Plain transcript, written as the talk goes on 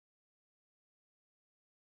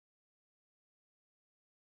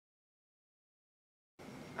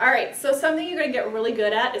All right, so something you're going to get really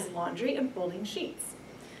good at is laundry and folding sheets.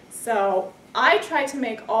 So I try to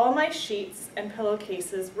make all my sheets and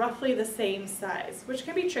pillowcases roughly the same size, which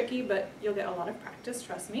can be tricky, but you'll get a lot of practice,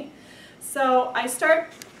 trust me. So I start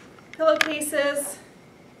pillowcases,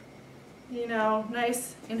 you know,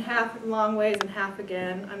 nice in half long ways and half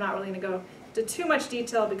again. I'm not really going to go into too much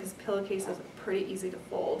detail because pillowcases are pretty easy to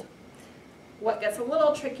fold. What gets a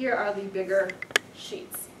little trickier are the bigger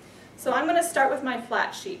sheets. So I'm going to start with my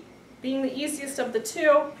flat sheet. Being the easiest of the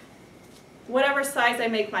two, whatever size I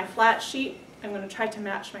make my flat sheet, I'm going to try to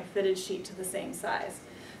match my fitted sheet to the same size.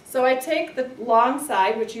 So I take the long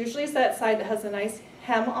side, which usually is that side that has a nice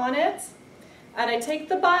hem on it, and I take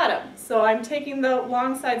the bottom. So I'm taking the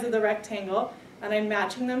long sides of the rectangle and I'm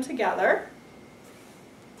matching them together.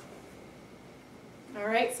 All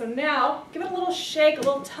right, so now give it a little shake, a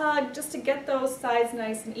little tug, just to get those sides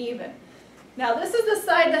nice and even. Now this is the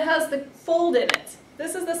side that has the fold in it.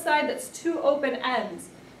 This is the side that's two open ends.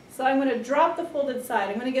 So I'm going to drop the folded side.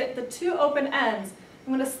 I'm going to get the two open ends.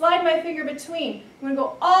 I'm going to slide my finger between. I'm going to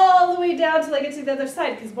go all the way down till I get to the other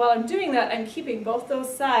side, because while I'm doing that, I'm keeping both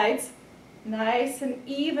those sides nice and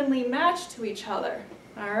evenly matched to each other.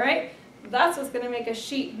 All right? That's what's going to make a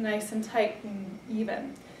sheet nice and tight and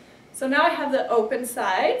even. So now I have the open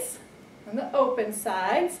sides and the open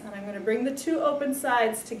sides, and I'm going to bring the two open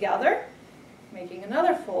sides together, making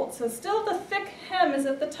another fold. So still the thick hem is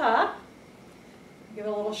at the top. Give it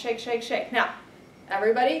a little shake, shake, shake. Now,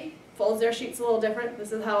 everybody folds their sheets a little different.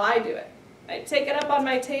 This is how I do it. I take it up on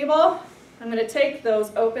my table. I'm going to take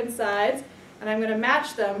those open sides and I'm going to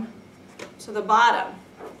match them to the bottom.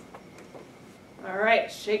 All right,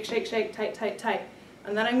 shake, shake, shake, tight, tight, tight.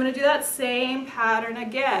 And then I'm going to do that same pattern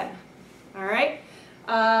again. All right.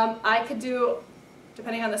 I could do,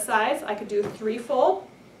 depending on the size, I could do 3-fold.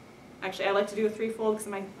 Actually, I like to do a 3-fold because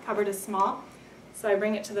my cupboard is small. So I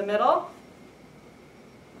bring it to the middle.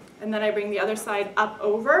 And then I bring the other side up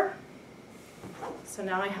over. So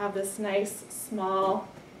now I have this nice, small,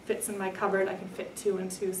 fits in my cupboard. I can fit 2 and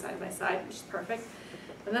 2 side by side, which is perfect.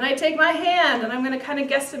 And then I take my hand and I'm going to kind of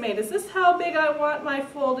guesstimate, is this how big I want my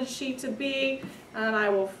folded sheet to be? And I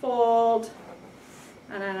will fold,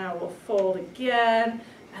 and then I will fold again,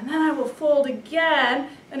 and then I will fold again.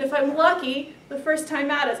 And if I'm lucky, the first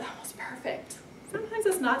time out is almost perfect. Sometimes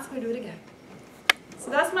it's not, so I do it again.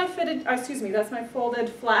 So that's my fitted, that's my folded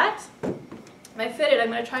flat. My fitted, I'm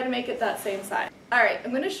going to try to make it that same size. All right,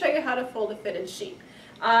 I'm going to show you how to fold a fitted sheet.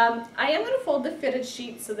 I am going to fold the fitted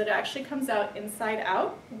sheet so that it actually comes out inside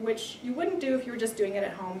out, which you wouldn't do if you were just doing it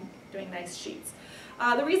at home, doing nice sheets.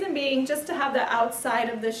 The reason being, just to have the outside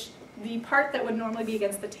of the part that would normally be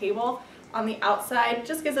against the table on the outside,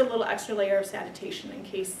 just gives it a little extra layer of sanitation in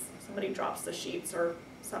case somebody drops the sheets or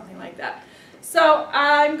something like that. So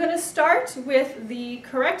I'm going to start with the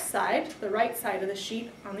correct side, the right side of the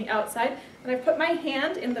sheet on the outside, and I put my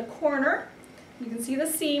hand in the corner. You can see the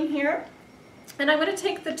seam here. And I'm going to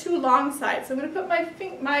take the 2 long sides. So I'm going to put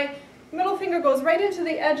my middle finger goes right into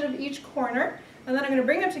the edge of each corner, and then I'm going to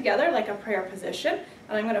bring them together like a prayer position,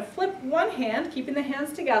 and I'm going to flip one hand, keeping the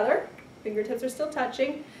hands together, fingertips are still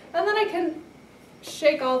touching, and then I can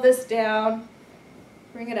shake all this down,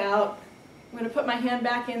 bring it out. I'm going to put my hand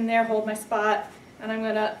back in there, hold my spot, and I'm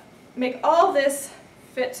going to make all this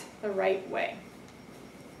fit the right way.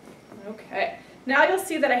 Okay, now you'll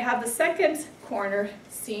see that I have the second corner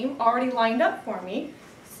seam already lined up for me,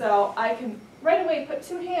 so I can right away put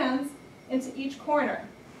 2 hands into each corner.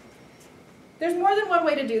 There's more than one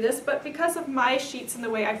way to do this, but because of my sheets and the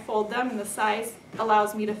way I fold them and the size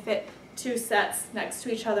allows me to fit 2 sets next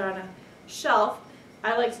to each other on a shelf,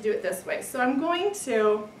 I like to do it this way. So I'm going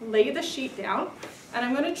to lay the sheet down and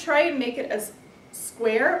I'm going to try and make it as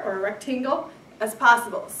square or rectangle as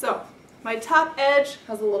possible. So my top edge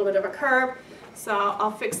has a little bit of a curve, so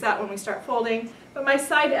I'll fix that when we start folding. But my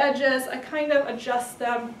side edges, I kind of adjust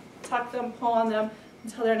them, tuck them, pull on them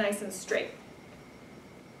until they're nice and straight.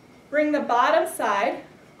 Bring the bottom side,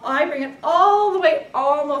 I bring it all the way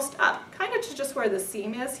almost up, kind of to just where the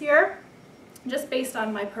seam is here. Just based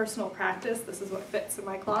on my personal practice, this is what fits in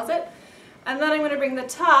my closet. And then I'm going to bring the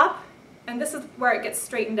top, and this is where it gets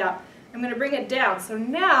straightened out. I'm going to bring it down. So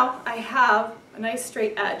now I have a nice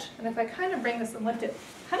straight edge. And if I kind of bring this and lift it, it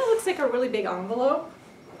kind of looks like a really big envelope.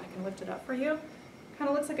 I can lift it up for you. Kind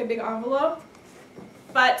of looks like a big envelope.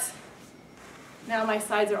 But now my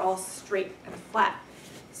sides are all straight and flat.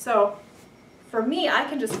 So for me, I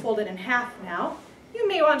can just fold it in half now. You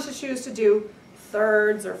may want to choose to do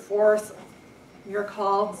 1/3 or 4/4. Your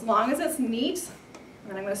call, as long as it's neat. And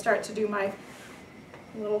then I'm going to start to do my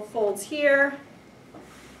little folds here,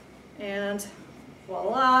 and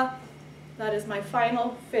voila, That is my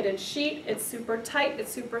final fitted sheet. It's super tight,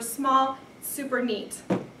 it's super small, it's super neat.